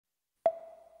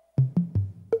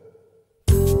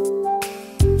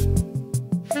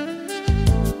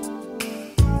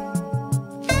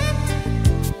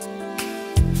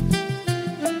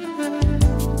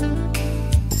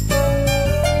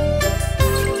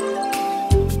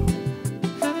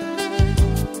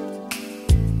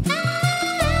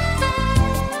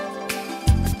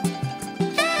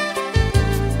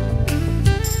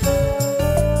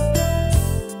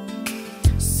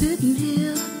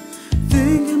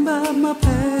about my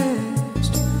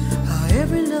past, how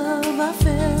every love I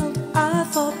felt I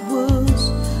thought was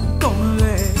gonna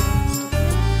last.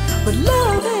 But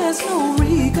love has no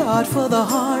regard for the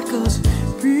heart, 'cause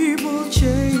people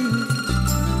change.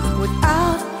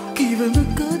 Without even a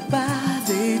goodbye,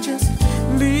 they just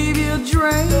leave you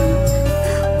drained.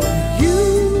 But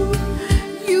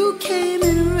you came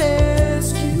and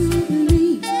rescued me,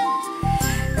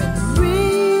 and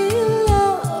real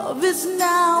love is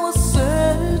now a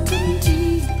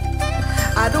certainty.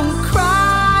 I don't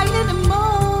cry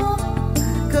anymore,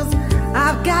 'cause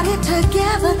I've got it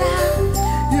together now.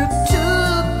 You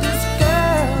took this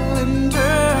girl and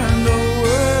turned the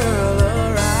world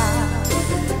around.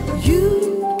 You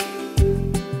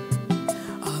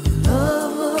are the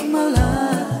love of my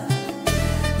life,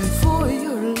 and for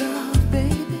your love,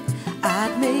 baby,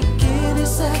 I'd make any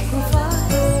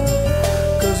sacrifice.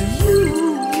 'Cause you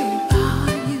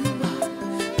are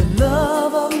the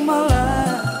love of my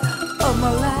life, of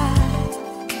my life,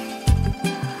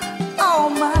 all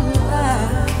my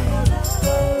life.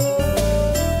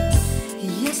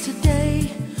 Yesterday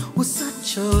was such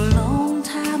a long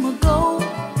time ago.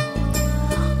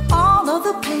 All of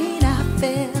the pain I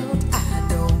felt, I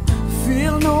don't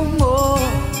feel no more.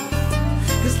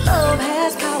 'Cause love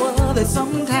has power that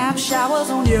sometimes showers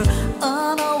on you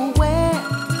unaware.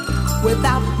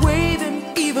 Without waving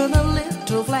even a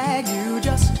little flag, you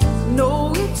just know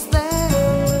it's there.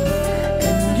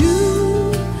 And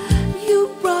you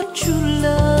brought true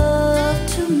love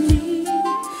to me,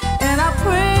 and I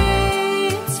pray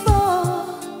it's for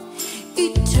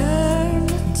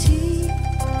eternity.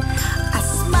 I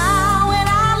smile when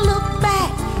I look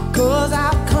back, 'cause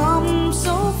I've come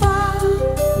so far.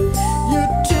 You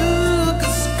took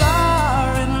a scar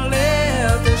and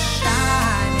left a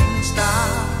shining star.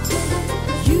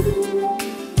 You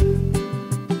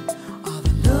are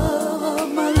the love of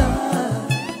my life,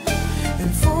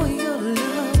 and for your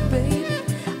love, baby,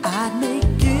 I'd make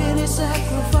any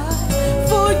sacrifice.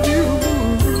 For you,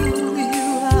 you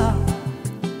are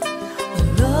the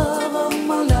love of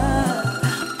my life,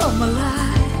 of my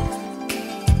life,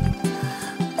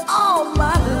 all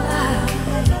my life.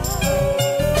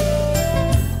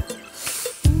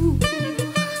 Ooh,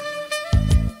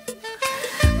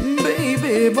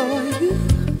 baby boy,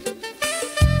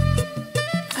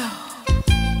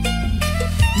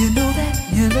 you know that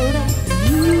you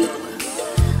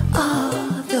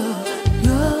are the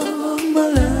love of my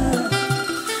life,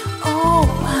 all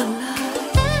my life,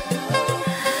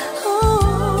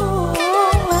 all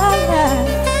my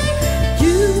life.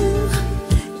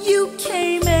 You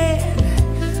came and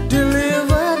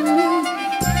delivered me,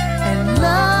 and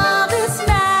love is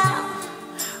now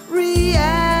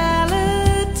reality.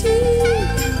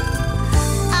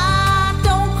 I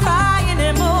don't cry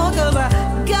anymore, 'cause I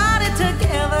got it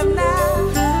together now.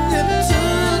 You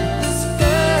took this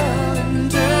girl and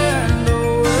turned the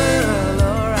world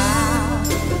around.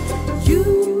 You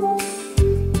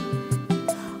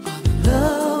are the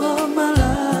love of my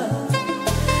life,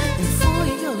 and for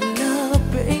your love,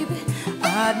 baby,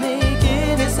 I'd make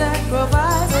any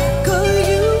sacrifice.